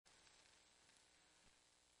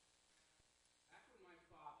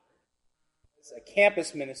a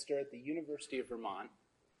campus minister at the University of Vermont,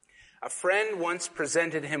 a friend once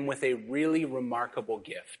presented him with a really remarkable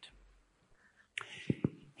gift.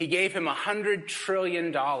 He gave him $100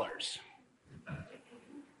 trillion.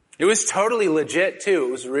 It was totally legit, too.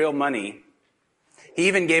 It was real money. He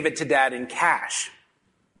even gave it to Dad in cash.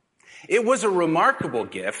 It was a remarkable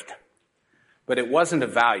gift, but it wasn't a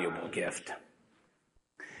valuable gift.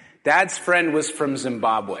 Dad's friend was from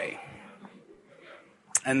Zimbabwe,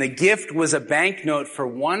 and the gift was a banknote for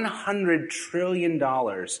 $100 trillion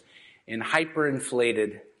in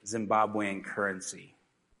hyperinflated Zimbabwean currency.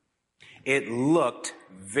 It looked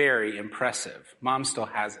very impressive. Mom still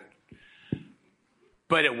has it.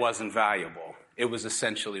 But it wasn't valuable. It was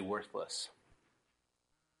essentially worthless.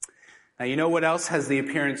 Now, you know what else has the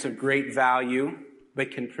appearance of great value,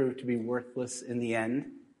 but can prove to be worthless in the end?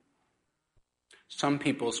 Some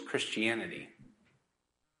people's Christianity.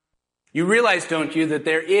 You realize, don't you, that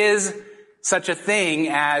there is such a thing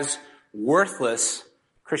as worthless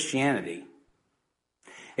Christianity.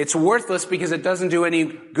 It's worthless because it doesn't do any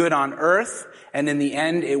good on earth, and in the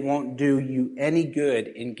end, it won't do you any good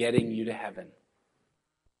in getting you to heaven.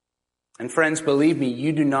 And friends, believe me,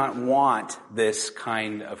 you do not want this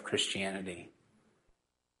kind of Christianity.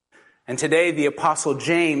 And today, the Apostle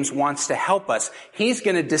James wants to help us. He's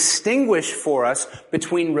going to distinguish for us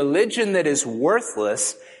between religion that is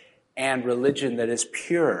worthless and religion that is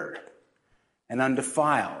pure and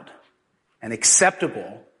undefiled and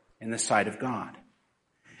acceptable in the sight of God.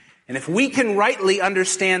 And if we can rightly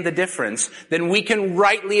understand the difference, then we can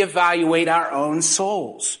rightly evaluate our own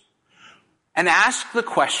souls and ask the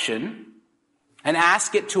question, and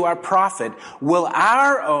ask it to our prophet, will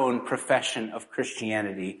our own profession of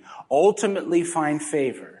Christianity ultimately find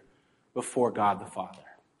favor before God the Father?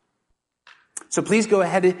 So please go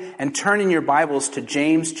ahead and turn in your Bibles to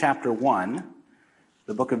James chapter 1.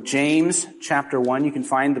 The book of James chapter 1. You can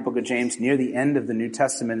find the book of James near the end of the New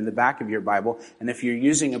Testament in the back of your Bible. And if you're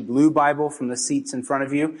using a blue Bible from the seats in front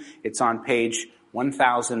of you, it's on page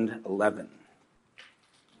 1011.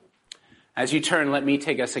 As you turn, let me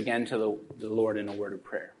take us again to the Lord in a word of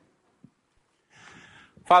prayer.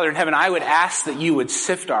 Father in heaven, I would ask that you would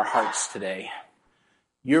sift our hearts today.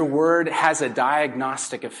 Your word has a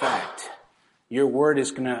diagnostic effect. Your word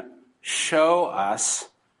is going to show us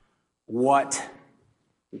what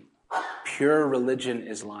pure religion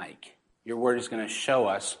is like. Your word is going to show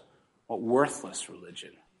us what worthless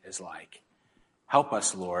religion is like. Help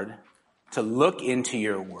us, Lord, to look into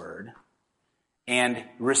your word and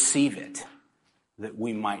receive it, that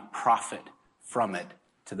we might profit from it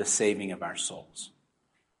to the saving of our souls.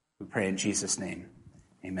 We pray in Jesus' name.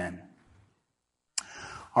 Amen.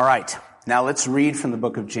 All right, now let's read from the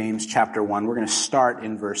book of James chapter 1. We're going to start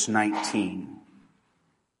in verse 19.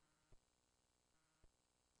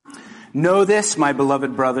 Know this, my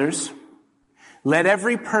beloved brothers. Let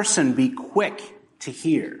every person be quick to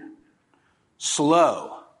hear,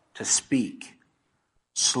 slow to speak,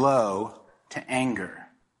 slow to anger.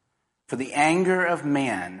 For the anger of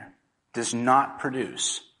man does not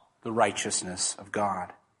produce the righteousness of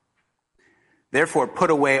God. Therefore put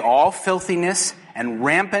away all filthiness and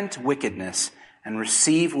rampant wickedness, and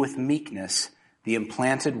receive with meekness the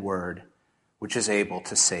implanted word, which is able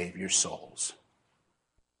to save your souls.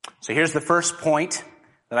 So here's the first point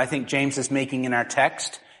that I think James is making in our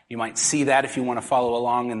text. You might see that if you want to follow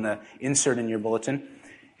along in the insert in your bulletin.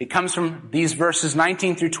 It comes from these verses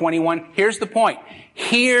 19 through 21. Here's the point.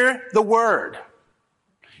 Hear the word.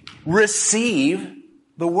 Receive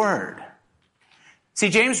the word. See,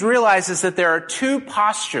 James realizes that there are two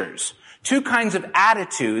postures, two kinds of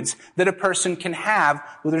attitudes that a person can have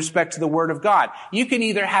with respect to the word of God. You can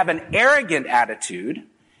either have an arrogant attitude,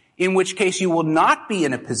 in which case you will not be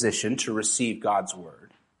in a position to receive God's word.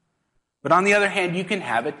 But on the other hand, you can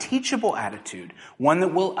have a teachable attitude, one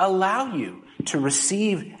that will allow you to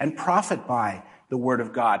receive and profit by the word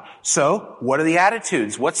of God. So, what are the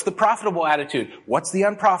attitudes? What's the profitable attitude? What's the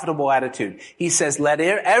unprofitable attitude? He says, let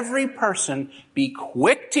every person be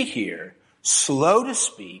quick to hear, slow to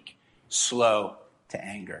speak, slow to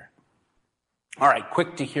anger. All right,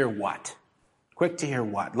 quick to hear what? Quick to hear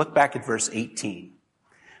what? Look back at verse 18.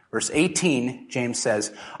 Verse 18, James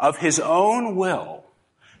says, of his own will,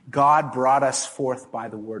 God brought us forth by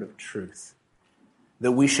the word of truth,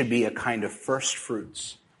 that we should be a kind of first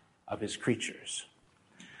fruits of his creatures.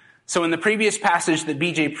 So in the previous passage that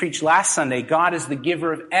BJ preached last Sunday, God is the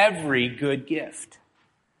giver of every good gift.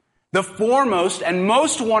 The foremost and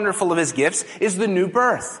most wonderful of his gifts is the new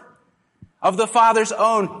birth. Of the Father's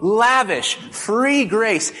own lavish, free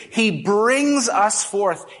grace, he brings us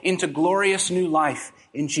forth into glorious new life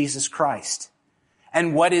in Jesus Christ.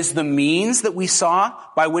 And what is the means that we saw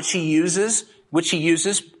by which he uses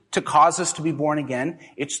to cause us to be born again?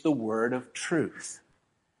 It's the word of truth.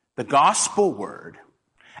 The gospel word,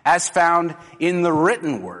 as found in the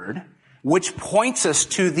written word, which points us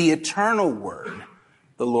to the eternal word,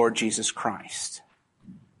 the Lord Jesus Christ.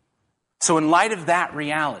 So in light of that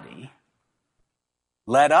reality,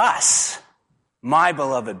 let us, my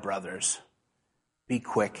beloved brothers, be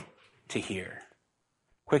quick to hear.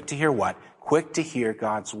 Quick to hear what? Quick to hear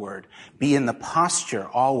God's word. Be in the posture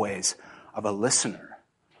always of a listener,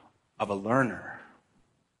 of a learner.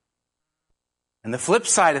 And the flip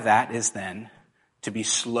side of that is then to be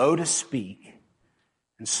slow to speak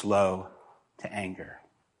and slow to anger.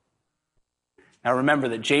 Now remember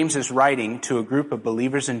that James is writing to a group of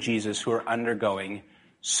believers in Jesus who are undergoing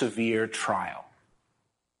severe trial.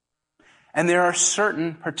 And there are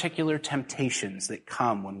certain particular temptations that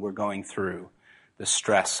come when we're going through the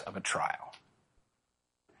stress of a trial.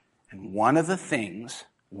 And one of the things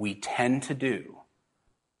we tend to do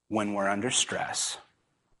when we're under stress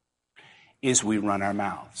is we run our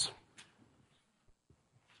mouths.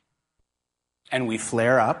 And we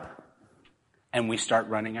flare up and we start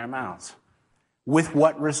running our mouths. With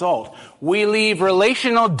what result? We leave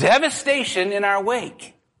relational devastation in our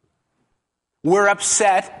wake. We're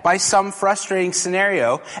upset by some frustrating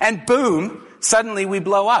scenario, and boom, suddenly we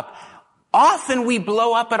blow up. Often we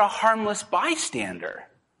blow up at a harmless bystander,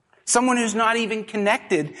 someone who's not even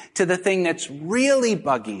connected to the thing that's really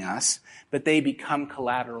bugging us, but they become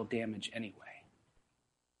collateral damage anyway.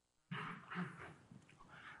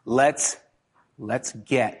 Let's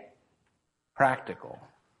get practical.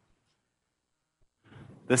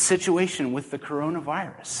 The situation with the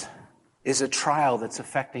coronavirus is a trial that's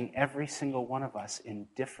affecting every single one of us in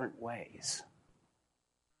different ways.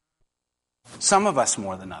 Some of us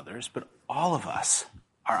more than others, but all of us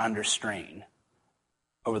are under strain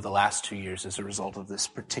over the last 2 years as a result of this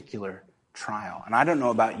particular trial. And I don't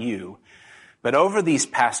know about you, but over these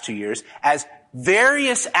past 2 years, as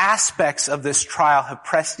various aspects of this trial have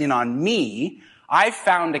pressed in on me, I've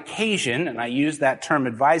found occasion, and I use that term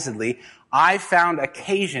advisedly, I found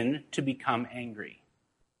occasion to become angry.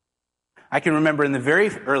 I can remember in the very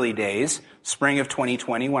early days, spring of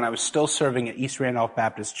 2020, when I was still serving at East Randolph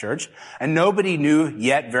Baptist Church, and nobody knew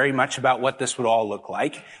yet very much about what this would all look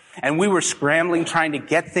like. And we were scrambling, trying to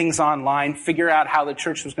get things online, figure out how the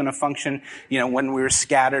church was going to function, when we were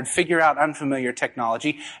scattered, figure out unfamiliar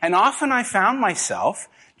technology. And often I found myself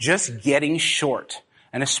just getting short,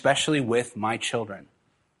 and especially with my children.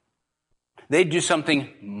 They'd do something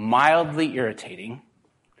mildly irritating,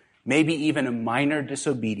 maybe even a minor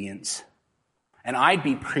disobedience, and I'd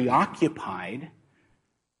be preoccupied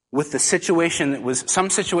with some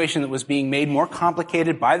situation that was being made more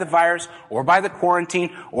complicated by the virus or by the quarantine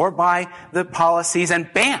or by the policies,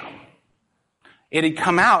 and bam! It had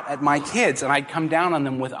come out at my kids, and I'd come down on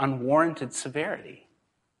them with unwarranted severity.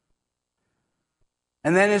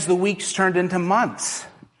 And then as the weeks turned into months,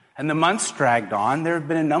 and the months dragged on, there have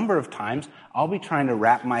been a number of times I'll be trying to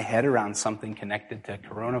wrap my head around something connected to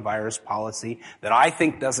coronavirus policy that I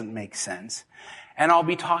think doesn't make sense, and I'll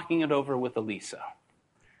be talking it over with Elisa.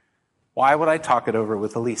 Why would I talk it over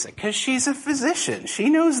with Elisa? Because she's a physician. She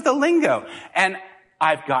knows the lingo. And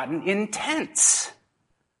I've gotten intense,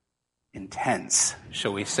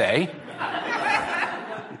 shall we say,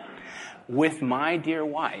 with my dear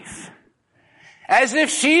wife, as if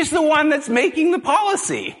she's the one that's making the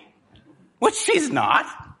policy, which she's not.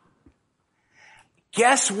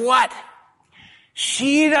 Guess what?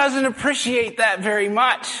 She doesn't appreciate that very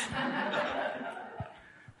much.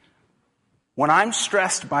 When I'm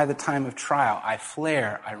stressed by the time of trial, I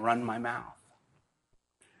flare, I run my mouth.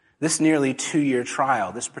 This nearly 2-year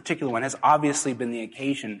trial, this particular one, has obviously been the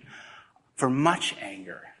occasion for much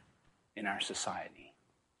anger in our society.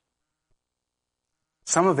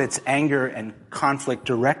 Some of it's anger and conflict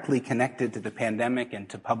directly connected to the pandemic and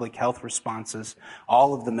to public health responses,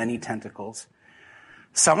 all of the many tentacles.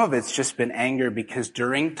 Some of it's just been anger because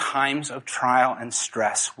during times of trial and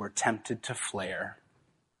stress, we're tempted to flare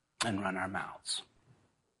and run our mouths.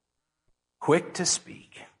 Quick to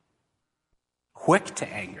speak, quick to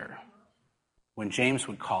anger, when James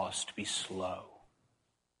would call us to be slow.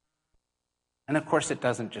 And of course, it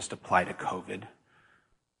doesn't just apply to COVID.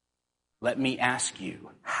 Let me ask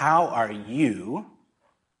you, how are you,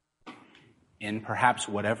 in perhaps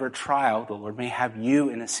whatever trial the Lord may have you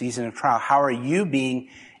in a season of trial, how are you being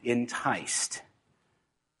enticed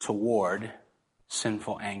toward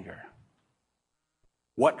sinful anger?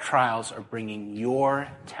 What trials are bringing your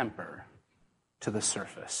temper to the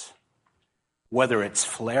surface? Whether it's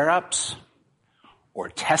flare-ups or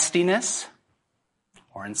testiness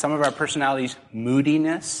or in some of our personalities,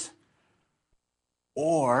 moodiness,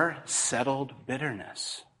 or settled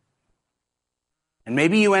bitterness. And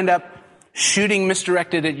maybe you end up shooting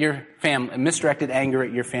misdirected anger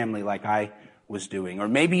at your family like I was doing. Or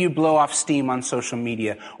maybe you blow off steam on social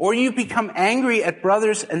media. Or you become angry at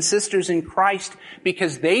brothers and sisters in Christ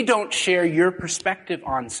because they don't share your perspective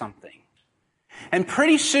on something. And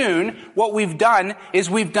pretty soon, what we've done is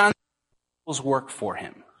we've done Saul's work for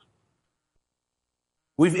him.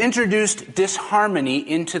 We've introduced disharmony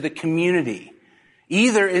into the community,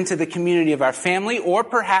 either into the community of our family or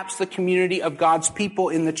perhaps the community of God's people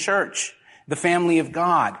in the church, the family of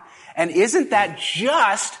God. And isn't that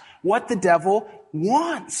just what the devil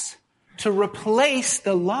wants? To replace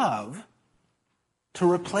the love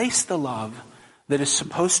that is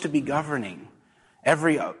supposed to be governing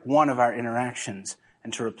every one of our interactions,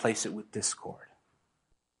 and to replace it with discord.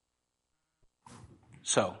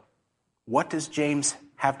 So, what does James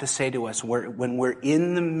have to say to us when we're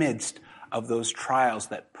in the midst of those trials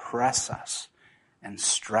that press us and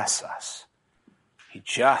stress us? He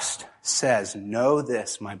just says, know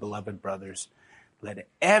this, my beloved brothers, let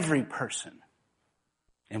every person,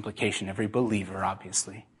 implication, every believer,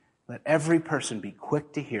 obviously, let every person be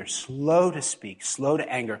quick to hear, slow to speak, slow to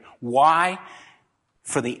anger. Why?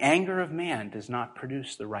 For the anger of man does not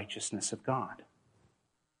produce the righteousness of God.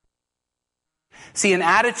 See, an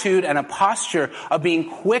attitude and a posture of being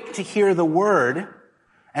quick to hear the word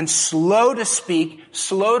and slow to speak,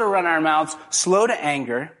 slow to run our mouths, slow to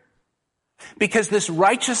anger, because this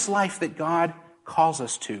righteous life that God calls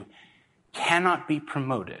us to cannot be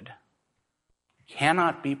promoted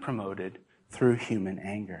through human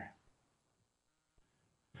anger.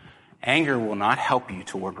 Anger will not help you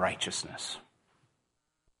toward righteousness.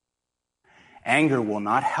 Anger will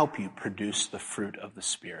not help you produce the fruit of the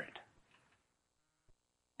Spirit.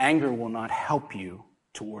 Anger will not help you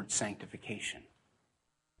toward sanctification.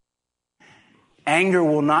 Anger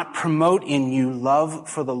will not promote in you love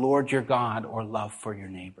for the Lord your God or love for your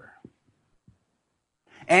neighbor.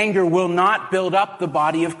 Anger will not build up the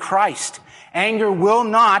body of Christ. Anger will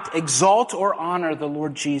not exalt or honor the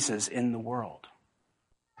Lord Jesus in the world.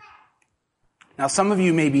 Now, some of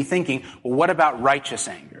you may be thinking, well, what about righteous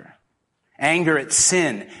anger? Anger at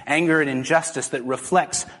sin, anger at injustice that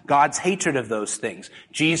reflects God's hatred of those things.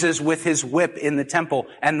 Jesus with his whip in the temple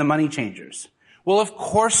and the money changers. Well, of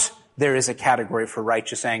course there is a category for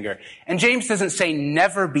righteous anger. And James doesn't say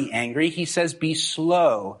never be angry. He says be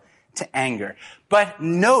slow to anger. But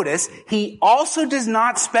notice, he also does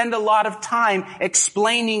not spend a lot of time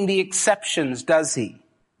explaining the exceptions, does he?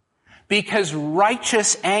 Because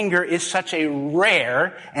righteous anger is such a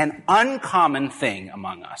rare and uncommon thing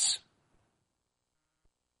among us.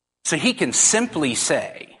 So he can simply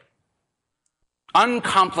say,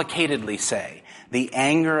 uncomplicatedly say, the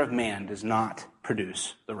anger of man does not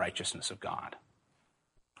produce the righteousness of God.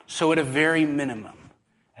 So at a very minimum,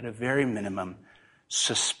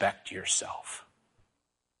 suspect yourself.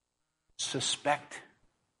 Suspect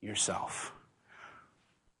yourself.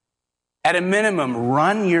 At a minimum,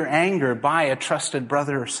 run your anger by a trusted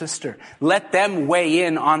brother or sister. Let them weigh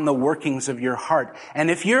in on the workings of your heart.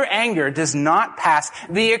 And if your anger does not pass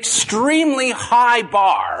the extremely high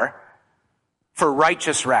bar for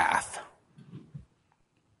righteous wrath,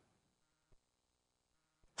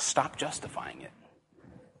 stop justifying it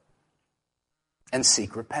and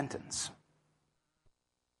seek repentance.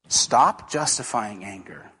 Stop justifying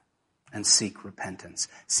anger and seek repentance.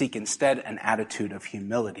 Seek instead an attitude of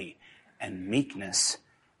humility and meekness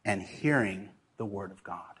and hearing the word of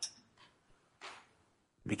God.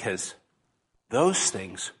 Because those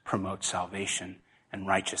things promote salvation and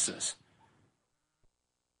righteousness.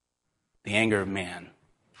 The anger of man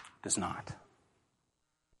does not.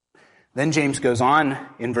 Then James goes on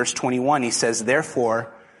in verse 21. He says,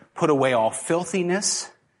 therefore, put away all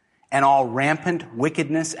filthiness and all rampant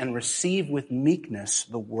wickedness and receive with meekness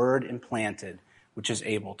the word implanted, which is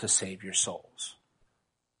able to save your souls.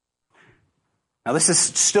 Now, this is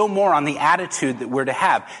still more on the attitude that we're to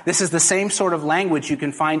have. This is the same sort of language you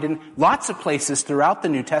can find in lots of places throughout the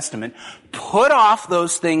New Testament. Put off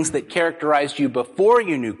those things that characterized you before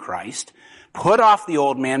you knew Christ. Put off the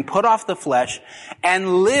old man, put off the flesh,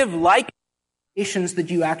 and live like the nations that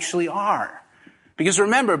you actually are. Because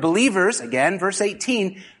remember, believers, again, verse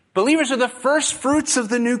 18, believers are the first fruits of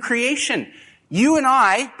the new creation. You and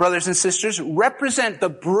I, brothers and sisters, represent the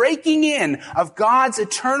breaking in of God's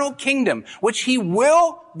eternal kingdom, which he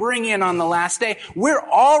will bring in on the last day. We're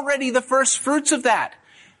already the first fruits of that.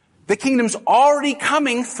 The kingdom's already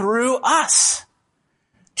coming through us.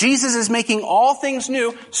 Jesus is making all things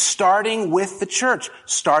new, starting with the church,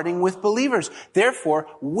 starting with believers. Therefore,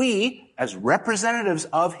 we, as representatives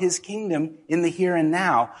of his kingdom in the here and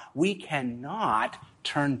now, we cannot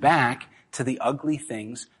turn back to the ugly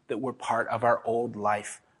things that were part of our old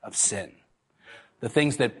life of sin. The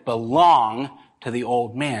things that belong to the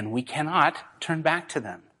old man, we cannot turn back to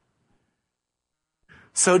them.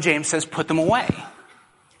 So James says, put them away.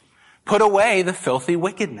 Put away the filthy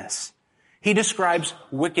wickedness. He describes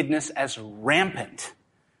wickedness as rampant.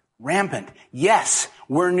 Rampant. Yes,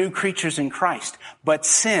 we're new creatures in Christ, but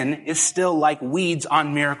sin is still like weeds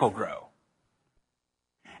on Miracle-Gro.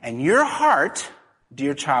 And your heart,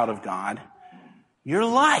 dear child of God, your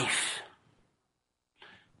life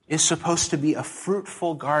is supposed to be a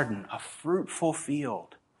fruitful garden, a fruitful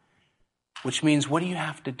field. Which means, what do you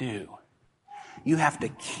have to do? You have to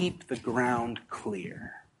keep the ground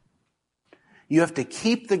clear. You have to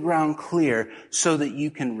keep the ground clear so that you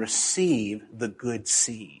can receive the good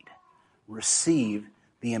seed. Receive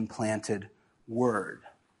the implanted word.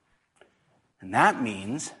 And that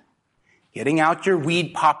means getting out your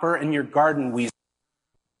weed popper and your garden weasel.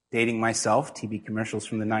 Dating myself, TV commercials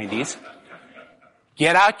from the 90s.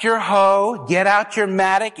 Get out your hoe, get out your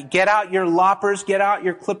mattock, get out your loppers, get out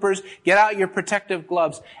your clippers, get out your protective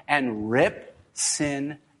gloves, and rip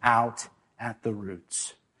sin out at the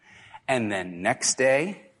roots. And then next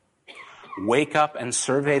day, wake up and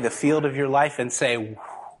survey the field of your life and say,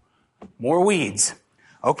 more weeds.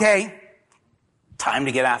 Okay, time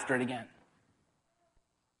to get after it again.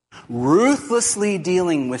 Ruthlessly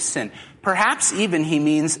dealing with sin. Perhaps even he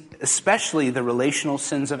means especially the relational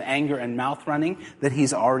sins of anger and mouth running that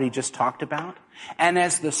he's already just talked about. And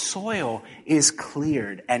as the soil is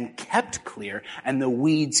cleared and kept clear and the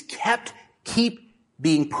weeds keep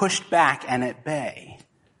being pushed back and at bay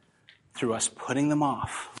through us putting them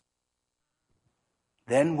off,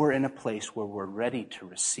 then we're in a place where we're ready to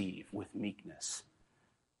receive with meekness,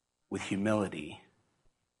 with humility,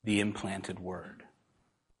 the implanted word.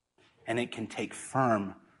 And it can take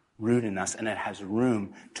firm root in us, and it has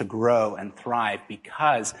room to grow and thrive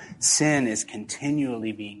because sin is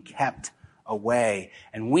continually being kept away.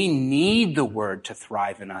 And we need the word to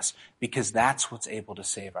thrive in us because that's what's able to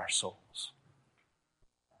save our souls.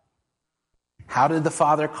 How did the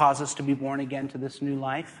Father cause us to be born again to this new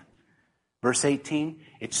life? Verse 18,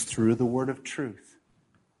 it's through the word of truth,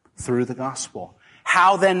 through the gospel.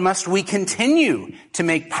 How then must we continue to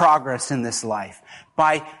make progress in this life?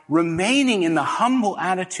 By remaining in the humble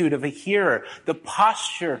attitude of a hearer, the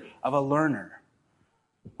posture of a learner,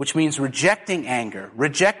 which means rejecting anger,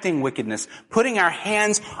 rejecting wickedness, putting our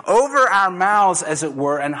hands over our mouths, as it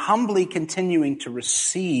were, and humbly continuing to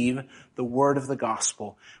receive the word of the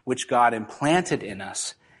gospel, which God implanted in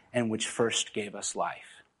us and which first gave us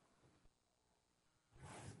life.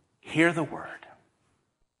 Hear the word.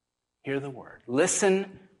 Hear the word.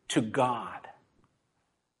 Listen to God.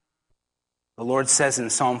 The Lord says in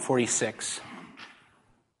Psalm 46,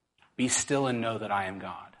 be still and know that I am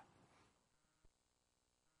God.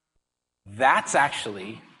 That's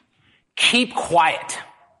actually, keep quiet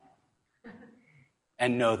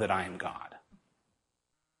and know that I am God.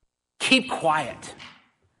 Keep quiet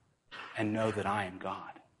and know that I am God.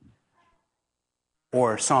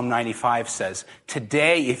 Or Psalm 95 says,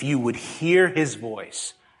 today if you would hear his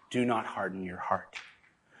voice, do not harden your heart.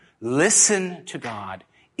 Listen to God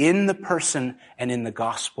in the person and in the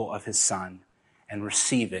gospel of his Son and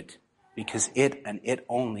receive it because it and it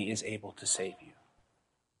only is able to save you.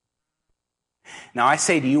 Now I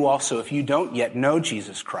say to you also, if you don't yet know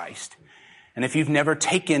Jesus Christ, and if you've never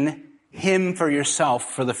taken him for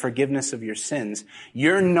yourself for the forgiveness of your sins,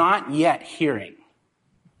 you're not yet hearing.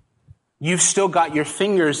 You've still got your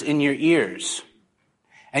fingers in your ears.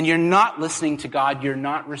 And you're not listening to God. You're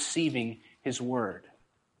not receiving his word.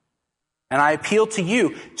 And I appeal to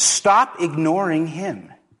you, stop ignoring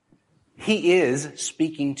him. He is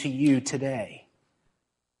speaking to you today.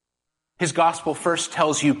 His gospel first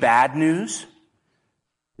tells you bad news,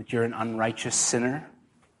 that you're an unrighteous sinner,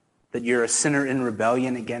 that you're a sinner in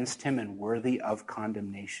rebellion against him and worthy of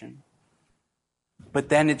condemnation. But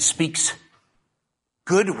then it speaks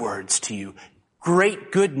good words to you.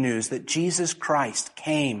 Great good news that Jesus Christ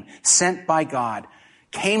came, sent by God,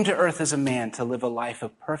 came to earth as a man to live a life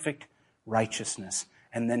of perfect righteousness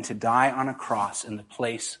and then to die on a cross in the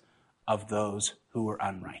place of those who were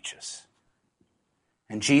unrighteous.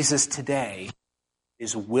 And Jesus today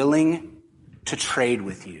is willing to trade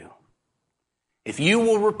with you. If you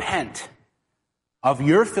will repent of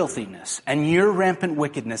your filthiness and your rampant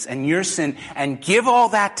wickedness and your sin and give all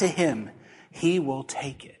that to him, he will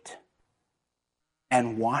take it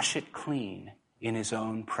and wash it clean in his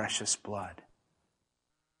own precious blood.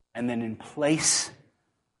 And then in place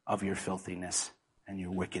of your filthiness and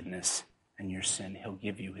your wickedness and your sin, he'll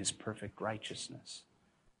give you his perfect righteousness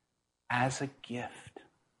as a gift.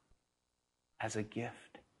 As a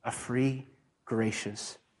gift. A free,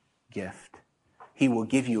 gracious gift. He will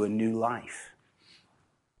give you a new life,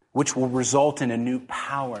 which will result in a new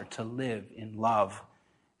power to live in love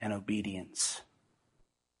and obedience.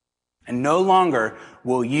 And no longer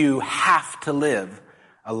will you have to live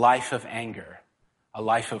a life of anger, a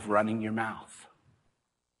life of running your mouth.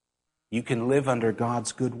 You can live under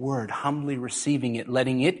God's good word, humbly receiving it,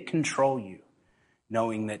 letting it control you,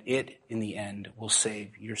 knowing that it, in the end, will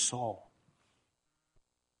save your soul.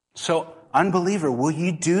 So, unbeliever, will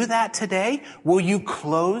you do that today? Will you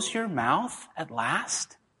close your mouth at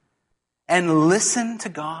last and listen to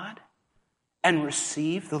God and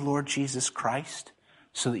receive the Lord Jesus Christ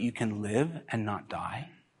so that you can live and not die?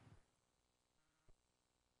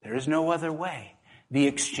 There is no other way. The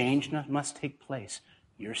exchange must take place.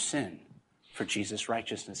 Your sin for Jesus'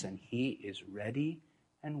 righteousness, and he is ready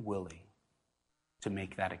and willing to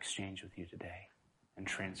make that exchange with you today and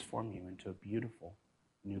transform you into a beautiful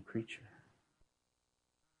new creature.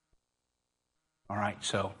 All right,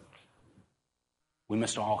 so we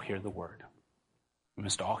must all hear the word. We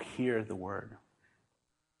must all hear the word.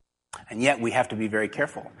 And yet we have to be very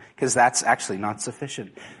careful, because that's actually not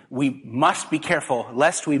sufficient. We must be careful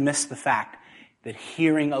lest we miss the fact that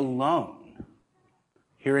hearing alone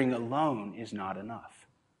is not enough.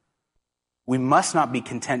 We must not be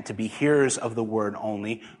content to be hearers of the word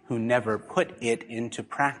only, who never put it into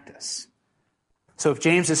practice. So if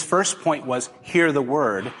James's first point was hear the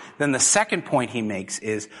word, then the second point he makes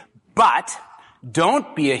is, but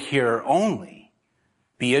don't be a hearer only,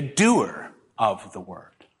 be a doer of the word.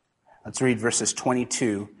 Let's read verses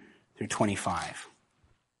 22 through 25.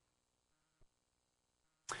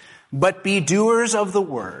 But be doers of the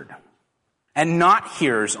word, and not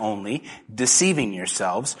hearers only, deceiving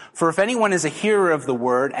yourselves. For if anyone is a hearer of the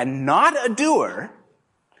word and not a doer,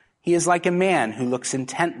 he is like a man who looks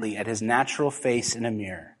intently at his natural face in a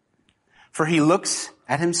mirror. For he looks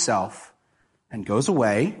at himself and goes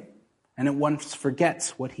away and at once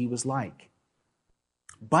forgets what he was like.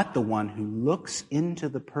 But the one who looks into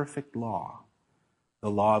the perfect law,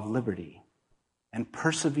 the law of liberty, and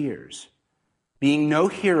perseveres, being no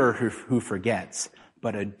hearer who forgets,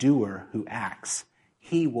 but a doer who acts,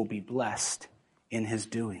 he will be blessed in his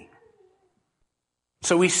doing.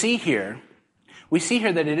 So we see here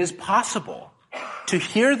that it is possible to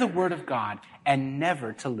hear the word of God and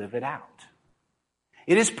never to live it out.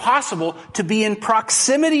 It is possible to be in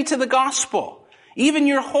proximity to the gospel, even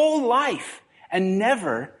your whole life, and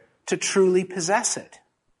never to truly possess it.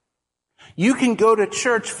 You can go to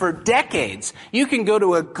church for decades. You can go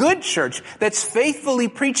to a good church that's faithfully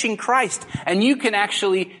preaching Christ, and you can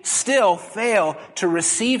actually still fail to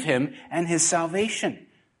receive him and his salvation.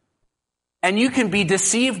 And you can be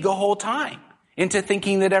deceived the whole time into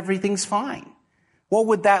thinking that everything's fine. What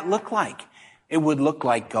would that look like? It would look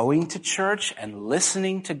like going to church and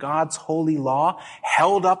listening to God's holy law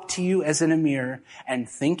held up to you as in a mirror and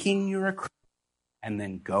thinking you're a Christian, and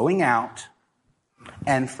then going out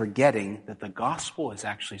and forgetting that the gospel is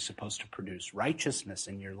actually supposed to produce righteousness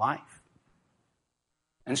in your life.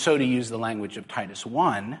 And so, to use the language of Titus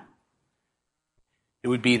 1, it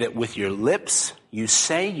would be that with your lips you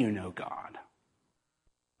say you know God,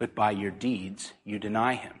 but by your deeds you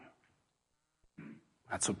deny him.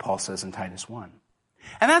 That's what Paul says in Titus 1.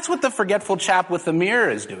 And that's what the forgetful chap with the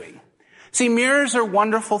mirror is doing. See, mirrors are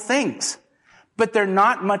wonderful things, but they're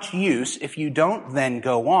not much use if you don't then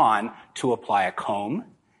go on to apply a comb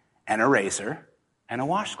and a razor and a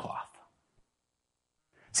washcloth.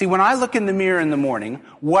 See, when I look in the mirror in the morning,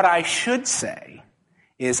 what I should say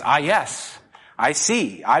is, yes, I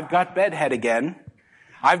see, I've got bedhead again.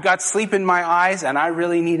 I've got sleep in my eyes and I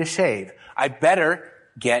really need a shave. I better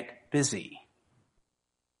get busy.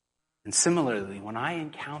 And similarly, when I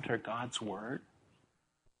encounter God's word,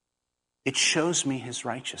 it shows me his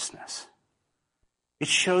righteousness. It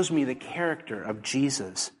shows me the character of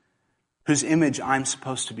Jesus, whose image I'm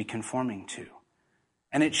supposed to be conforming to.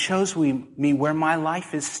 And it shows me where my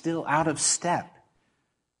life is still out of step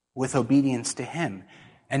with obedience to him.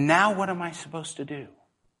 And now what am I supposed to do?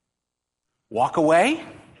 Walk away?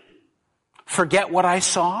 Forget what I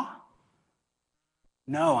saw?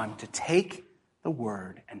 No, I'm to take the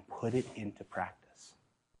word and put it into practice.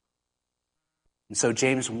 And so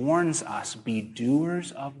James warns us, be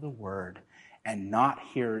doers of the word and not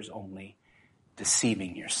hearers only,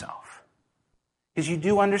 deceiving yourself. Because you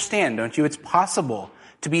do understand, don't you? It's possible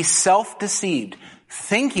to be self-deceived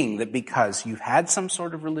thinking that because you've had some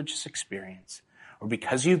sort of religious experience, or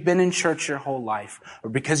because you've been in church your whole life, or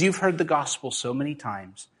because you've heard the gospel so many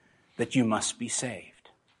times, that you must be saved.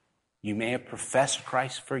 You may have professed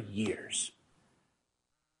Christ for years.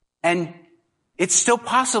 And it's still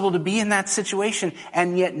possible to be in that situation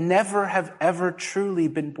and yet never have ever truly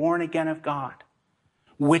been born again of God,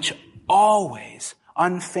 which always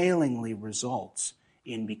unfailingly results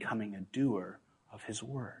in becoming a doer of his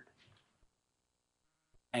word.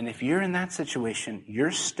 And if you're in that situation, you're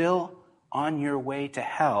still on your way to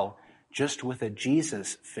hell just with a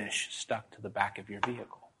Jesus fish stuck to the back of your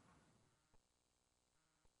vehicle.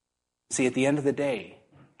 See, at the end of the day,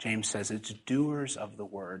 James says it's doers of the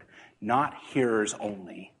word, not hearers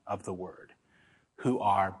only of the word, who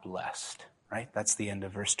are blessed, right? That's the end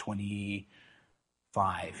of verse 25.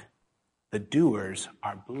 The doers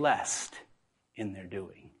are blessed in their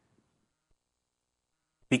doing.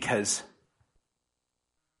 Because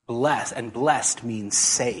blessed means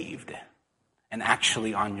saved and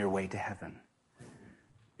actually on your way to heaven.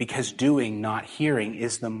 Because doing, not hearing,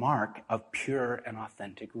 is the mark of pure and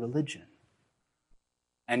authentic religion.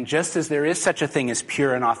 And just as there is such a thing as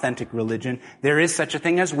pure and authentic religion, there is such a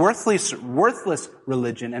thing as worthless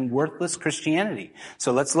religion and worthless Christianity.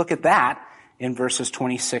 So let's look at that in verses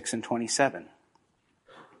 26 and 27.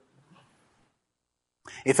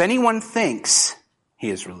 If anyone thinks he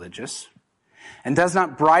is religious and does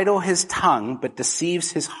not bridle his tongue but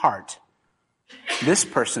deceives his heart, this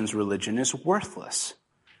person's religion is worthless.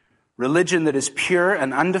 Religion that is pure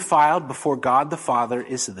and undefiled before God the Father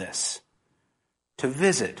is this: to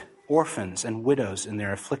visit orphans and widows in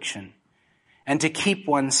their affliction, and to keep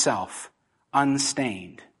oneself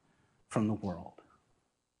unstained from the world.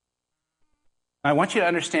 I want you to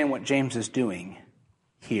understand what James is doing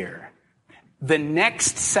here. The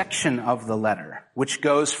next section of the letter, which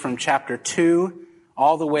goes from chapter 2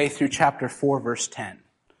 all the way through chapter 4, verse 10.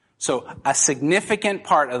 So a significant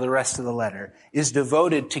part of the rest of the letter is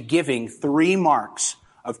devoted to giving 3 marks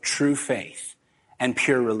of true faith and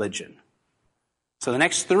pure religion. So the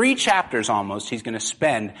next 3 chapters almost, he's going to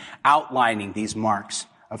spend outlining these marks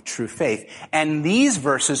of true faith. And these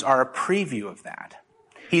verses are a preview of that.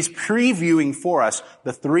 He's previewing for us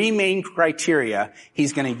the 3 main criteria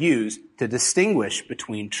he's going to use to distinguish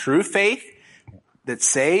between true faith that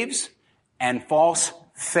saves and false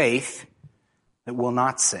faith that will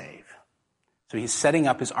not save. So he's setting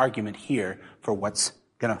up his argument here for what's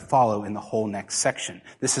going to follow in the whole next section.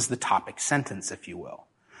 This is the topic sentence, if you will.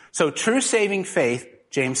 So true saving faith,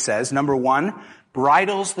 James says, number 1,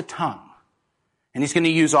 bridles the tongue. And he's going to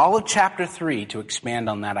use all of chapter 3 to expand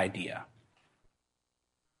on that idea.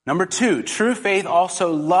 Number 2, true faith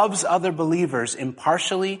also loves other believers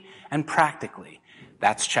impartially and practically.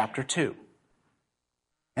 That's chapter 2.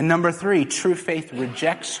 And number 3, true faith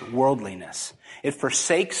rejects worldliness. It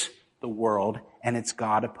forsakes the world and its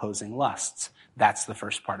God-opposing lusts. That's the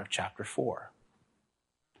first part of chapter 4.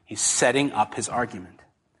 He's setting up his argument.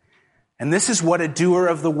 And this is what a doer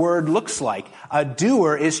of the word looks like. A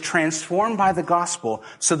doer is transformed by the gospel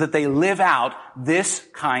so that they live out this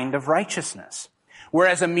kind of righteousness.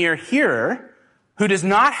 Whereas a mere hearer who does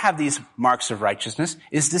not have these marks of righteousness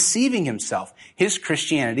is deceiving himself. His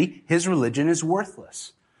Christianity, his religion is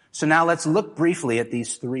worthless. So now let's look briefly at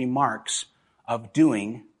these 3 marks of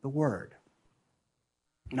doing the word.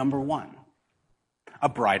 Number 1, a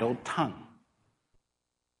bridled tongue.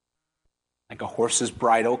 Like a horse's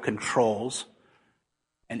bridle controls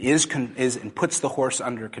and and puts the horse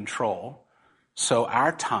under control, so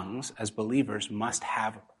our tongues as believers must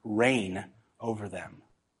have reign over them.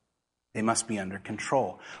 They must be under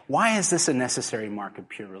control. Why is this a necessary mark of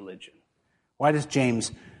pure religion? Why does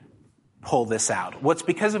James pull this out? Well, it's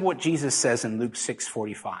because of what Jesus says in Luke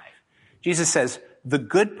 6:45. Jesus says, the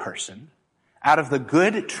good person, out of the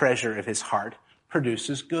good treasure of his heart,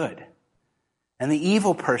 produces good. And the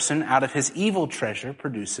evil person, out of his evil treasure,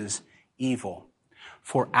 produces evil.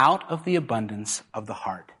 For out of the abundance of the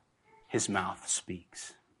heart, his mouth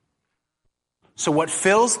speaks. So what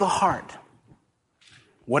fills the heart,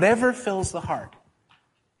 whatever fills the heart,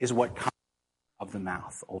 is what comes out of the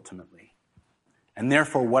mouth, ultimately. And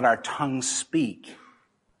therefore, what our tongues speak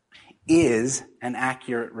is an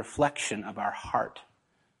accurate reflection of our heart,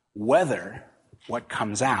 whether what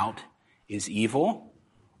comes out is evil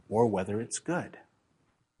or whether it's good.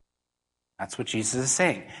 That's what Jesus is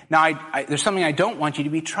saying. Now, there's something I don't want you to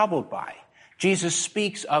be troubled by. Jesus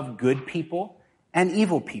speaks of good people and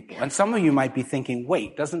evil people. And some of you might be thinking,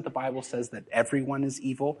 wait, doesn't the Bible says that everyone is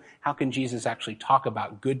evil? How can Jesus actually talk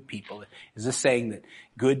about good people? Is this saying that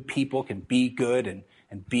good people can be good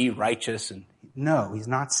and be righteous? And No, he's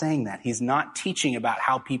not saying that. He's not teaching about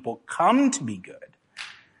how people come to be good.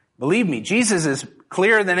 Believe me, Jesus is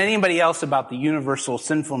clearer than anybody else about the universal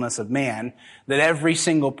sinfulness of man, that every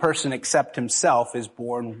single person except himself is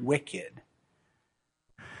born wicked.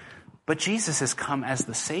 But Jesus has come as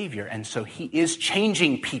the Savior, and so he is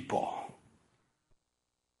changing people.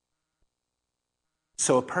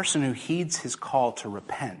 So a person who heeds his call to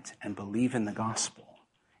repent and believe in the gospel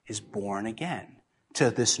is born again to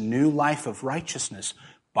this new life of righteousness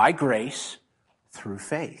by grace through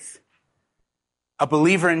faith. A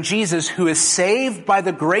believer in Jesus who is saved by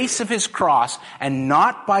the grace of his cross and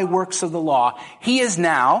not by works of the law, he is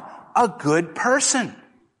now a good person.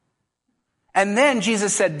 And then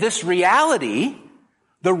Jesus said this reality,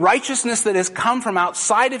 the righteousness that has come from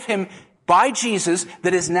outside of him by Jesus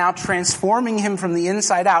that is now transforming him from the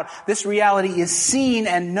inside out, this reality is seen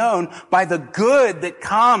and known by the good that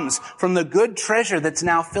comes from the good treasure that's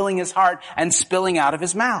now filling his heart and spilling out of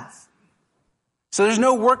his mouth. So there's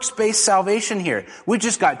no works-based salvation here. We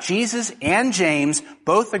just got Jesus and James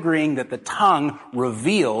both agreeing that the tongue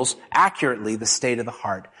reveals accurately the state of the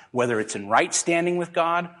heart, whether it's in right standing with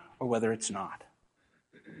God or whether it's not.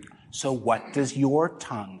 So what does your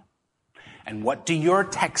tongue and what do your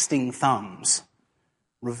texting thumbs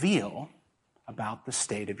reveal about the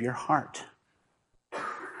state of your heart?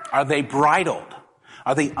 Are they bridled?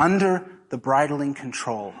 Are they under the bridling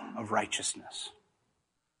control of righteousness?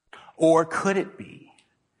 Or could it be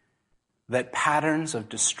that patterns of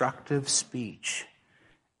destructive speech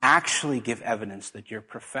actually give evidence that your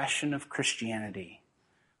profession of Christianity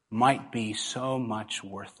might be so much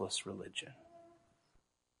worthless religion?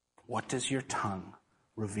 What does your tongue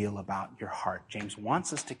reveal about your heart? James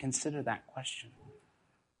wants us to consider that question.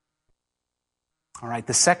 All right,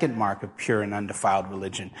 the second mark of pure and undefiled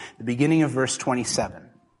religion, the beginning of verse 27.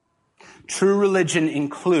 True religion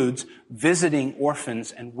includes visiting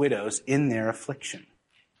orphans and widows in their affliction.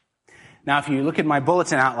 Now, if you look at my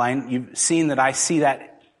bulletin outline, you've seen that I said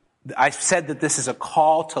that this is a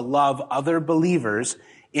call to love other believers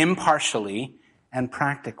impartially and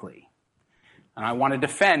practically. And I want to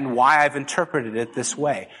defend why I've interpreted it this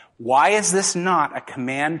way. Why is this not a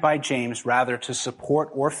command by James rather to support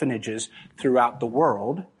orphanages throughout the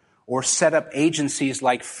world or set up agencies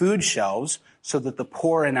like food shelves so that the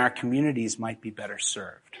poor in our communities might be better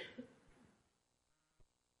served?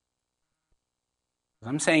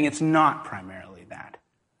 I'm saying it's not primarily that.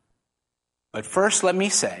 But first, let me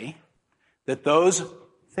say that those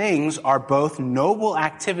things are both noble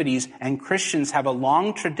activities, and Christians have a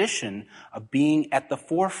long tradition of being at the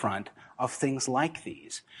forefront of things like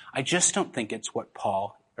these. I just don't think it's what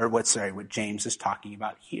James is talking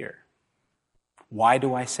about here. Why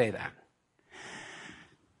do I say that?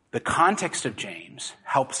 The context of James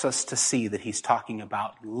helps us to see that he's talking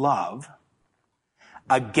about love,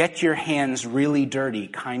 a get your hands really dirty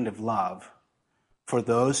kind of love for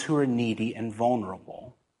those who are needy and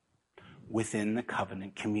vulnerable within the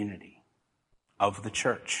covenant community of the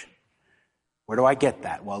church. Where do I get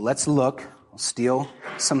that? Well, let's look. I'll steal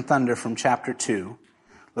some thunder from chapter 2.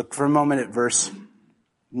 Look for a moment at verse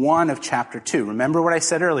 1 of chapter 2. Remember what I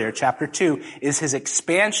said earlier. Chapter 2 is his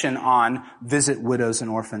expansion on visit widows and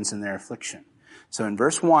orphans in their affliction. So in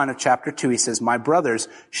verse 1 of chapter 2, he says, "My brothers,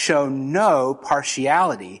 show no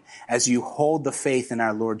partiality as you hold the faith in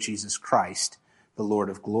our Lord Jesus Christ, the Lord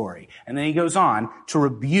of glory." And then he goes on to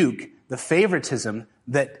rebuke the favoritism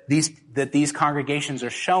that these congregations are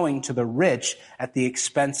showing to the rich at the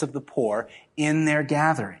expense of the poor in their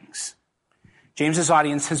gatherings. James's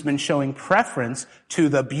audience has been showing preference to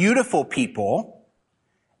the beautiful people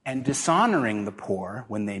and dishonoring the poor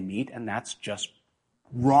when they meet, and that's just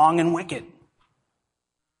wrong and wicked.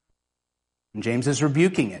 And James is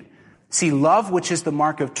rebuking it. See, love, which is the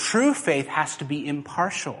mark of true faith, has to be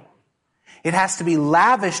impartial. It has to be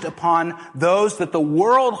lavished upon those that the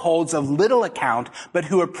world holds of little account, but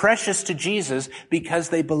who are precious to Jesus because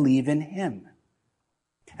they believe in him.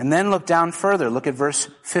 And then look down further. Look at verse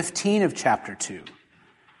 15 of chapter 2.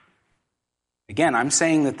 Again, I'm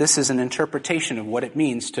saying that this is an interpretation of what it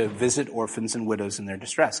means to visit orphans and widows in their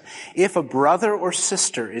distress. "If a brother or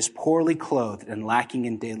sister is poorly clothed and lacking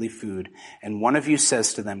in daily food, and one of you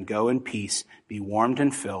says to them, 'Go in peace, be warmed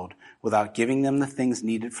and filled,' without giving them the things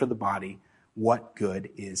needed for the body, what good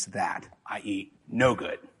is that?" i.e., no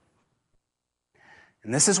good.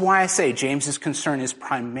 And this is why I say James's concern is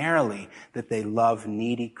primarily that they love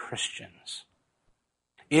needy Christians.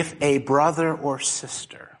 If a brother or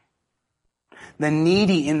sister, the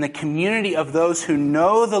needy in the community of those who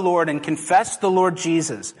know the Lord and confess the Lord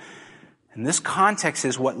Jesus, and this context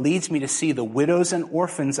is what leads me to see the widows and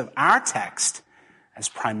orphans of our text as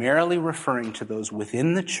primarily referring to those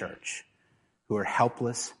within the church who are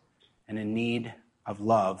helpless and in need of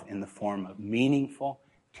love in the form of meaningful,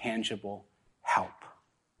 tangible help.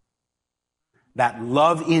 That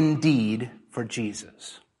love indeed for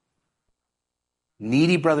Jesus.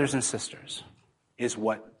 Needy brothers and sisters is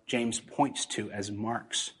what James points to as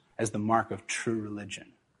the mark of true religion.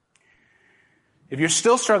 If you're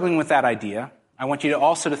still struggling with that idea, I want you to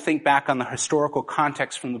also think back on the historical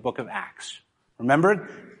context from the book of Acts. Remember,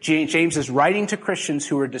 James is writing to Christians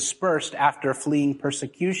who were dispersed after fleeing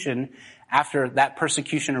persecution. After that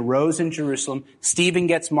persecution arose in Jerusalem, Stephen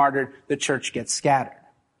gets martyred, the church gets scattered.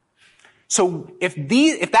 So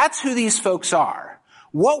if that's who these folks are,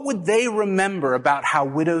 what would they remember about how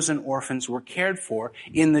widows and orphans were cared for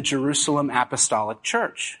in the Jerusalem Apostolic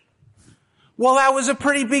Church? Well, that was a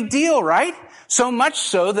pretty big deal, right? So much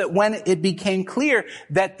so that when it became clear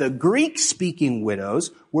that the Greek-speaking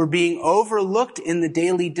widows were being overlooked in the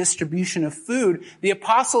daily distribution of food, the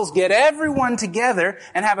apostles get everyone together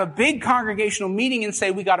and have a big congregational meeting and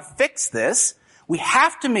say, we got to fix this. We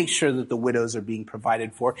have to make sure that the widows are being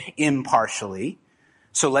provided for impartially.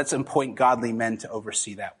 So let's appoint godly men to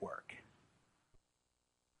oversee that work.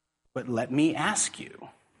 But let me ask you,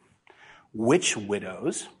 which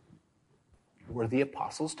widows were the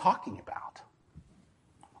apostles talking about?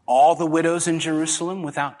 All the widows in Jerusalem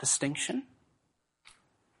without distinction?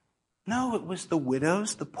 No, it was the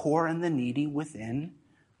widows, the poor, and the needy within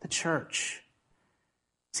the church.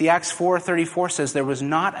 See, Acts 4:34 says there was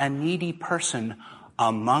not a needy person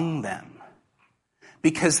among them,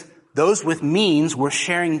 because those with means were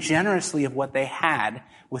sharing generously of what they had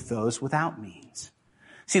with those without means.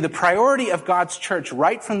 See, the priority of God's church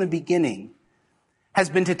right from the beginning has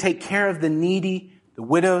been to take care of the needy, the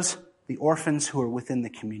widows, the orphans who are within the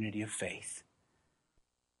community of faith.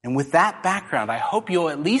 And with that background, I hope you'll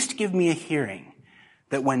at least give me a hearing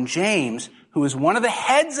that when James, who is one of the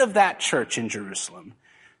heads of that church in Jerusalem,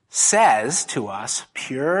 says to us,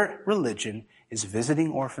 pure religion is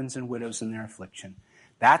visiting orphans and widows in their affliction,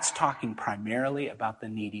 that's talking primarily about the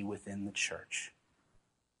needy within the church.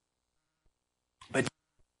 But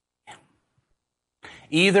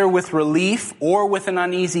either with relief or with an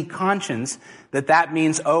uneasy conscience, that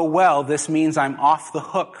means, oh well, this means I'm off the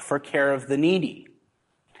hook for care of the needy.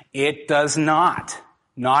 It does not.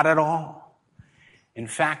 Not at all. In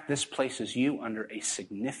fact, this places you under a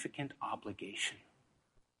significant obligation.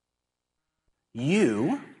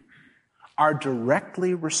 You are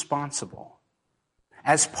directly responsible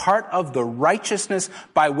as part of the righteousness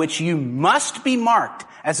by which you must be marked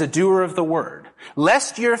as a doer of the word,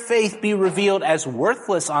 lest your faith be revealed as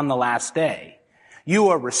worthless on the last day. You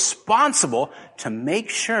are responsible to make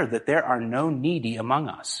sure that there are no needy among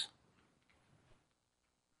us.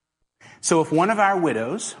 So if one of our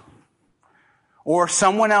widows or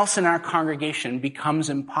someone else in our congregation becomes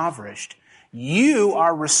impoverished, you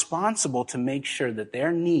are responsible to make sure that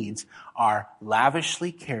their needs are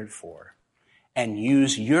lavishly cared for and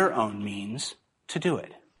use your own means to do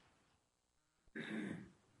it.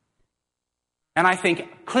 And I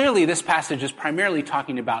think clearly this passage is primarily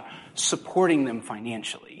talking about supporting them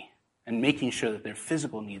financially and making sure that their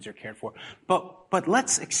physical needs are cared for. But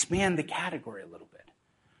let's expand the category a little bit.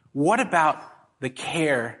 What about the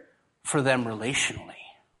care for them relationally?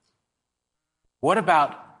 What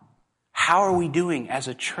about how are we doing as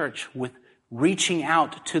a church with reaching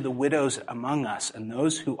out to the widows among us and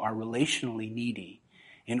those who are relationally needy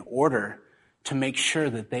in order to make sure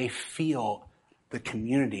that they feel the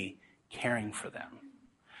community caring for them?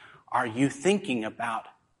 Are you thinking about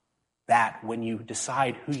that when you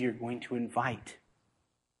decide who you're going to invite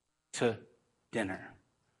to dinner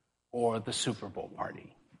or the Super Bowl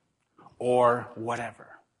party or whatever?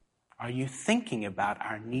 Are you thinking about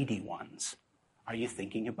our needy ones? Are you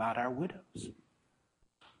thinking about our widows?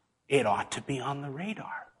 It ought to be on the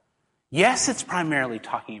radar. Yes, it's primarily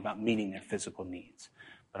talking about meeting their physical needs,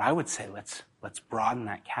 but I would say let's broaden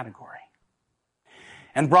that category.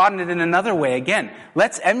 And broaden it in another way again.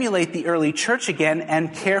 Let's emulate the early church again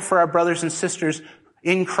and care for our brothers and sisters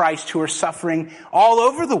in Christ who are suffering all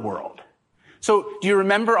over the world. So do you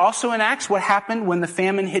remember also in Acts what happened when the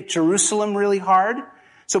famine hit Jerusalem really hard?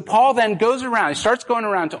 So Paul then goes around, he starts going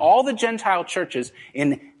around to all the Gentile churches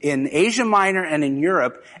in Asia Minor and in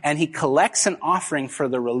Europe, and he collects an offering for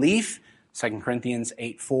the relief, 2 Corinthians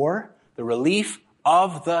 8:4, the relief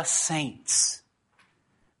of the saints.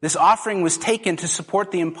 This offering was taken to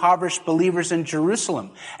support the impoverished believers in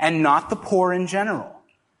Jerusalem and not the poor in general.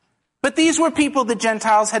 But these were people the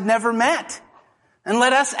Gentiles had never met. And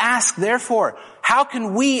let us ask, therefore, how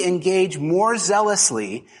can we engage more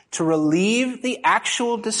zealously to relieve the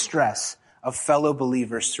actual distress of fellow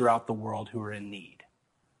believers throughout the world who are in need.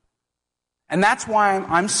 And that's why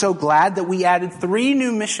I'm so glad that we added 3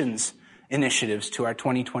 new missions initiatives to our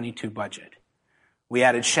 2022 budget. We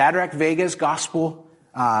added Shadrach Vega's gospel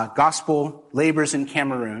labors in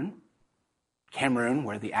Cameroon,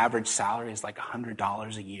 where the average salary is like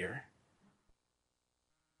 $100 a year.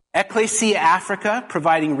 Ecclesia Africa,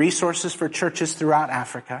 providing resources for churches throughout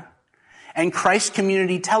Africa. And Christ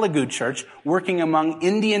Community Telugu Church, working among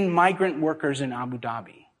Indian migrant workers in Abu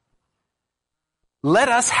Dhabi. Let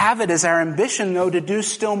us have it as our ambition, though, to do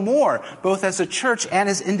still more, both as a church and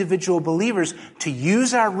as individual believers, to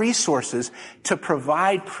use our resources to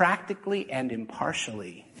provide practically and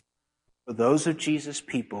impartially for those of Jesus'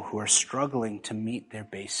 people who are struggling to meet their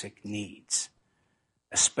basic needs,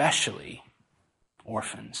 especially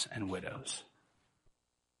orphans and widows.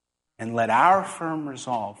 And let our firm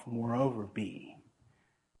resolve, moreover, be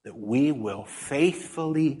that we will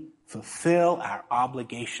faithfully fulfill our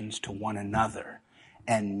obligations to one another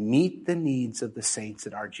and meet the needs of the saints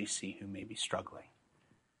at RGC who may be struggling.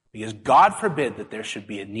 Because God forbid that there should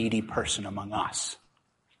be a needy person among us.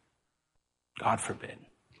 God forbid.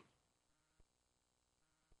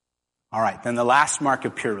 All right, then the last mark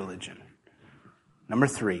of pure religion. Number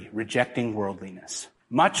 3, rejecting worldliness.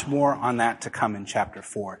 Much more on that to come in chapter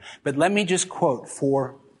 4. But let me just quote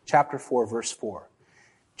chapter 4, verse 4.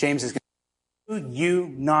 James is going to say, do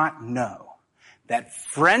you not know that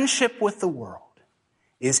friendship with the world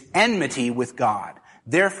is enmity with God?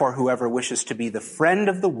 Therefore, whoever wishes to be the friend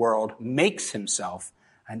of the world makes himself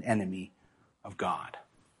an enemy of God.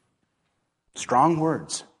 Strong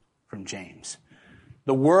words from James.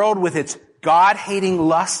 The world with its God-hating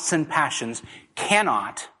lusts and passions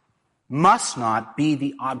must not be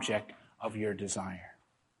the object of your desire.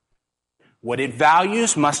 What it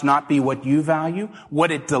values must not be what you value.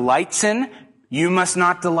 What it delights in, you must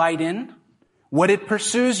not delight in. What it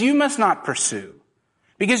pursues, you must not pursue.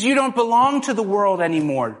 Because you don't belong to the world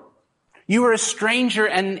anymore. You are a stranger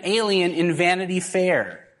and an alien in Vanity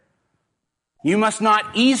Fair. You must not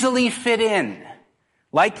easily fit in.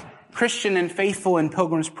 Like Christian and faithful in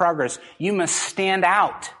Pilgrim's Progress, you must stand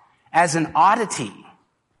out as an oddity.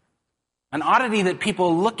 An oddity that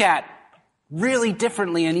people look at really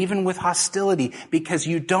differently and even with hostility because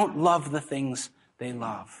you don't love the things they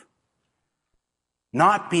love.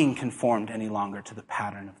 Not being conformed any longer to the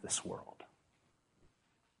pattern of this world.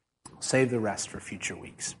 Save the rest for future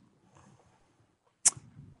weeks.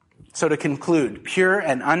 So to conclude, pure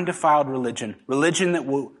and undefiled religion that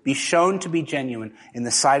will be shown to be genuine in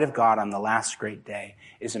the sight of God on the last great day,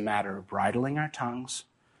 is a matter of bridling our tongues,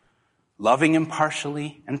 loving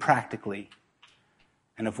impartially and practically,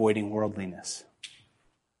 and avoiding worldliness.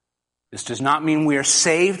 This does not mean we are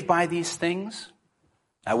saved by these things.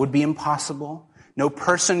 That would be impossible. No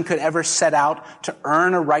person could ever set out to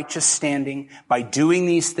earn a righteous standing by doing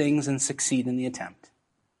these things and succeed in the attempt.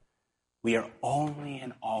 We are only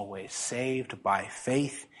and always saved by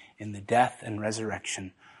faith in the death and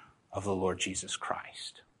resurrection of the Lord Jesus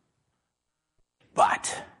Christ.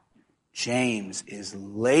 But James is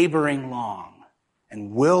laboring long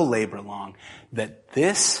and will labor long that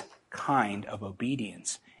this kind of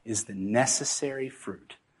obedience is the necessary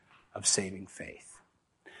fruit of saving faith.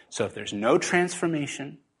 So if there's no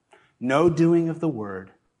transformation, no doing of the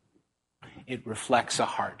word, it reflects a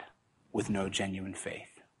heart with no genuine faith.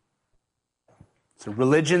 It's a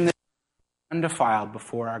religion that is undefiled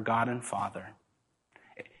before our God and Father.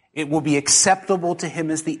 It will be acceptable to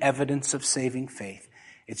him as the evidence of saving faith.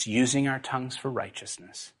 It's using our tongues for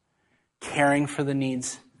righteousness, caring for the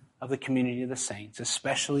needs of the community of the saints,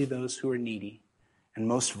 especially those who are needy and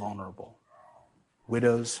most vulnerable,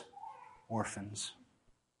 widows, orphans.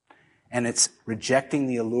 And it's rejecting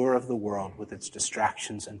the allure of the world with its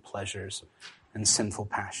distractions and pleasures and sinful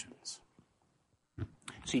passions.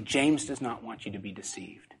 See, James does not want you to be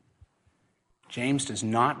deceived. James does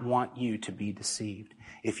not want you to be deceived.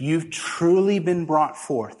 If you've truly been brought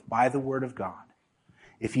forth by the word of God,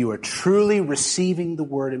 if you are truly receiving the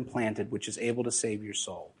word implanted, which is able to save your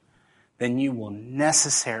soul, then you will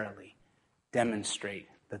necessarily demonstrate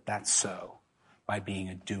that that's so by being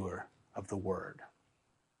a doer of the word.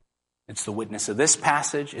 It's the witness of this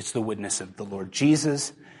passage. It's the witness of the Lord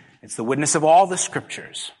Jesus. It's the witness of all the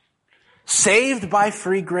scriptures. Saved by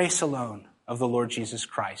free grace alone of the Lord Jesus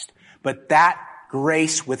Christ. But that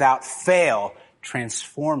grace without fail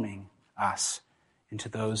transforming us into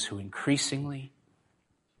those who increasingly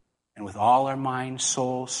and with all our mind,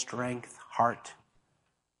 soul, strength, heart,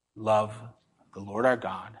 love the Lord our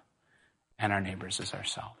God and our neighbors as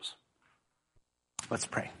ourselves. Let's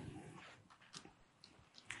pray.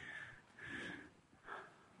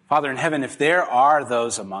 Father in heaven, if there are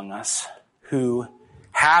those among us who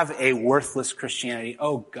have a worthless Christianity,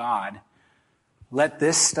 oh God, let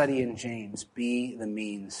this study in James be the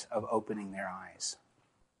means of opening their eyes.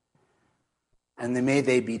 And then may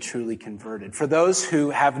they be truly converted. For those who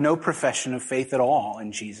have no profession of faith at all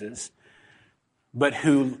in Jesus, but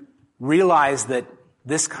who realize that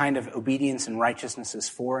this kind of obedience and righteousness is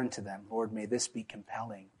foreign to them, Lord, may this be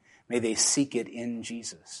compelling. May they seek it in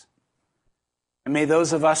Jesus. And may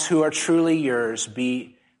those of us who are truly yours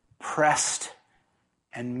be pressed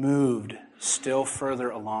and moved still further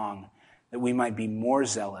along, that we might be more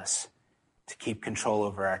zealous to keep control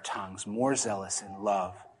over our tongues, more zealous in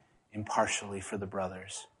love, impartially for the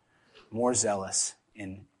brothers, more zealous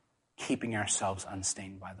in keeping ourselves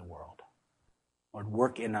unstained by the world. Lord,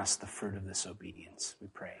 work in us the fruit of this obedience, we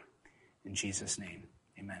pray. In Jesus' name,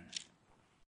 amen.